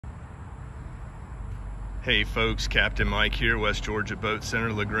Hey folks, Captain Mike here, West Georgia Boat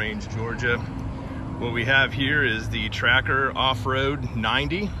Center, LaGrange, Georgia. What we have here is the Tracker Off Road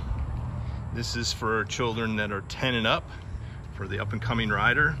 90. This is for children that are 10 and up, for the up and coming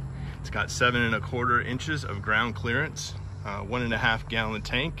rider. It's got 7 1/4 inches of ground clearance, 1.5 gallon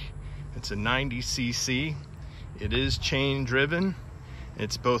tank. It's a 90 cc. It is chain driven.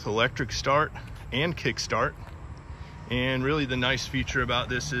 It's both electric start and kick start. And really the nice feature about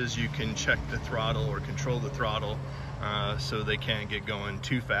this is you can check the throttle or control the throttle so they can't get going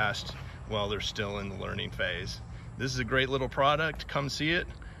too fast while they're still in the learning phase. This is a great little product. Come see it.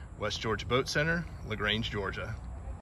 West Georgia Boat Center, LaGrange, Georgia.